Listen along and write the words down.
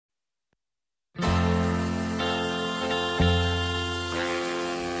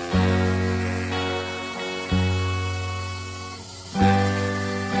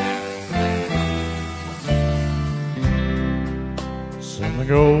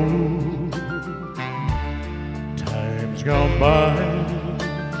old, times gone by,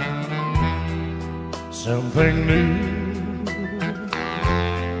 something new.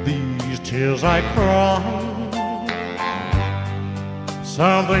 These tears I cry,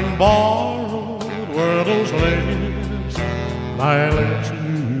 something borrowed were those lips my lips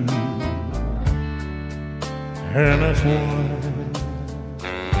knew, and that's why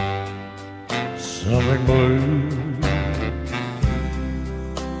something blue,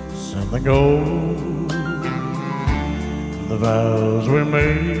 something old, the vows we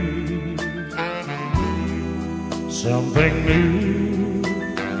made, something new,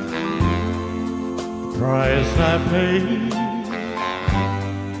 the price I paid,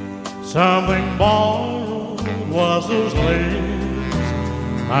 something borrowed was those lips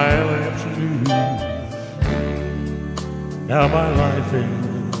my lips knew. Now my life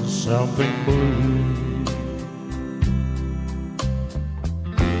is something blue.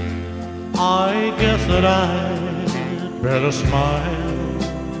 I guess that I'd better smile,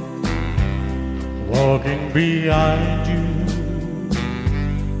 walking behind you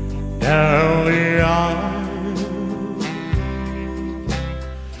down the aisle.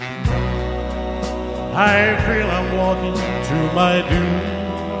 I feel I'm walking to my doom.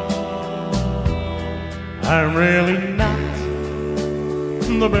 I'm really not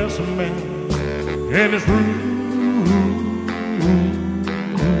the best man in this room.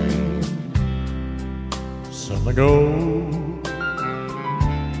 Something old,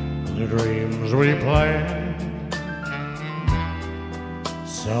 the dreams we planned,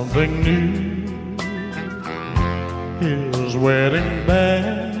 something new, his wedding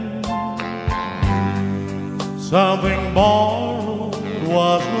band, something borrowed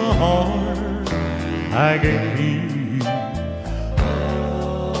was the heart I gave you.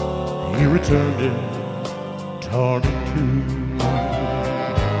 He returned it, torn in two.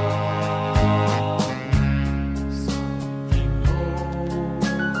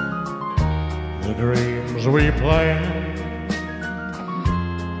 The dreams we planned,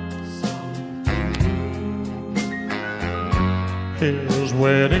 his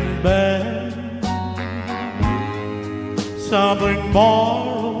wedding band, something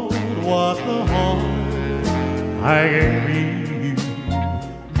borrowed was the heart I gave you.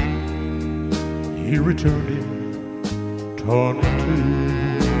 He returned it, torn in two.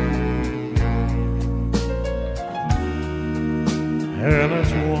 And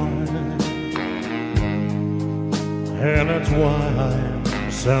that's why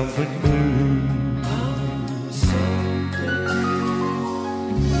I'm something blue.